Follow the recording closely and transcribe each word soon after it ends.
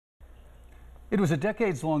It was a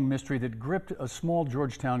decades-long mystery that gripped a small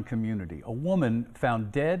Georgetown community. A woman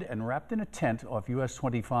found dead and wrapped in a tent off US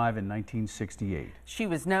 25 in 1968. She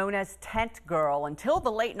was known as Tent Girl until the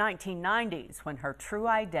late 1990s when her true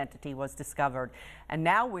identity was discovered. And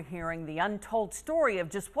now we're hearing the untold story of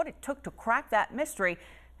just what it took to crack that mystery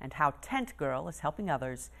and how Tent Girl is helping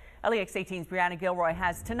others. LEX 18's Brianna Gilroy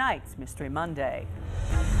has tonight's Mystery Monday.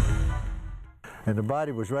 And the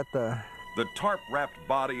body was right there. The tarp-wrapped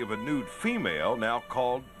body of a nude female, now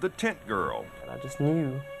called the Tent Girl. I just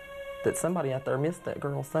knew that somebody out there missed that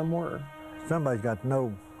girl somewhere. Somebody's got to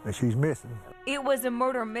know that she's missing. It was a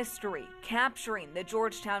murder mystery, capturing the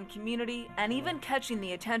Georgetown community and even catching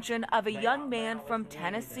the attention of a young man from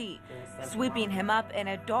Tennessee, sweeping him up in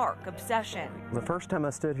a dark obsession. The first time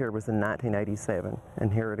I stood here was in 1987,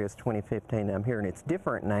 and here it is 2015. I'm here, and it's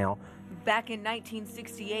different now. Back in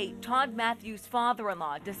 1968, Todd Matthews'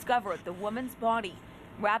 father-in-law discovered the woman's body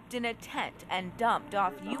wrapped in a tent and dumped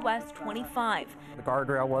off US 25. The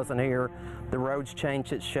guardrail wasn't here. The roads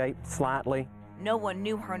changed its shape slightly. No one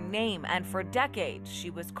knew her name, and for decades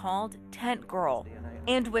she was called Tent Girl.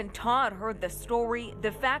 And when Todd heard the story,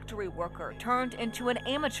 the factory worker turned into an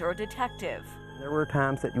amateur detective. There were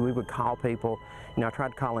times that we would call people. I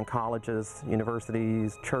tried calling colleges,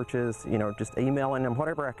 universities, churches, just emailing them,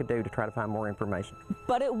 whatever I could do to try to find more information.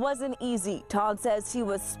 But it wasn't easy. Todd says he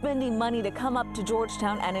was spending money to come up to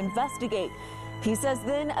Georgetown and investigate. He says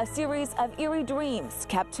then a series of eerie dreams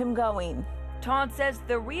kept him going. Todd says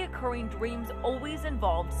the reoccurring dreams always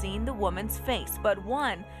involved seeing the woman's face, but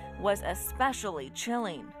one was especially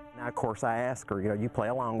chilling. Now, of course, I asked her, you play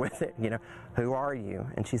along with it, who are you?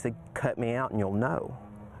 And she said, cut me out and you'll know.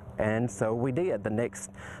 And so we did. The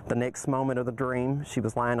next moment of the dream, she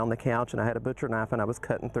was lying on the couch and I had a butcher knife and I was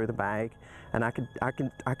cutting through the bag, and I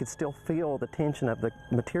could still feel the tension of the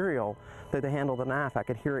material through the handle of the knife. I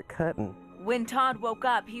could hear it cutting. When Todd woke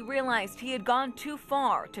up, he realized he had gone too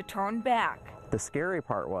far to turn back. The scary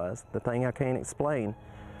part was, the thing I can't explain,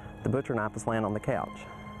 the butcher knife was laying on the couch.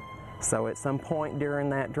 So at some point during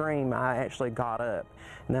that dream, I actually got up.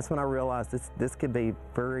 And that's when I realized this could be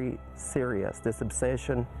very serious, this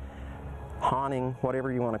obsession, haunting,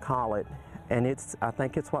 whatever you want to call it. And I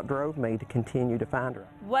think it's what drove me to continue to find her.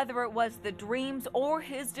 Whether it was the dreams or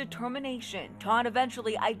his determination, Todd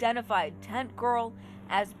eventually identified Tent Girl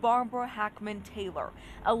as Barbara Hackman Taylor,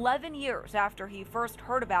 11 years after he first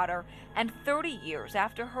heard about her and 30 years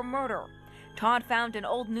after her murder. Todd found an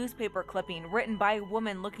old newspaper clipping written by a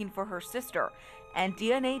woman looking for her sister, and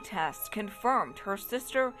DNA tests confirmed her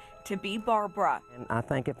sister to be Barbara. And I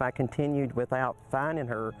think if I continued without finding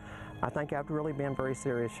her, I think I'd really be in very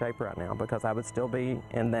serious shape right now, because I would still be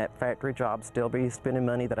in that factory job, still be spending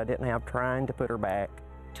money that I didn't have trying to put her back.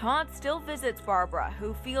 Todd still visits Barbara,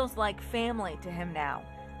 who feels like family to him now.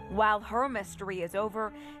 While her mystery is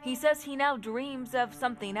over, he says he now dreams of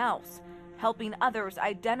something else, helping others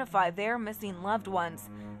identify their missing loved ones,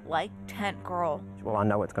 like Tent Girl. Well, I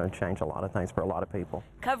know it's going to change a lot of things for a lot of people.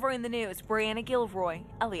 Covering the news, Brianna Gilroy,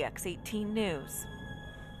 LEX 18 News.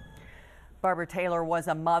 Barbara Taylor was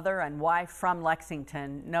a mother and wife from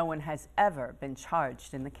Lexington. No one has ever been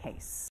charged in the case.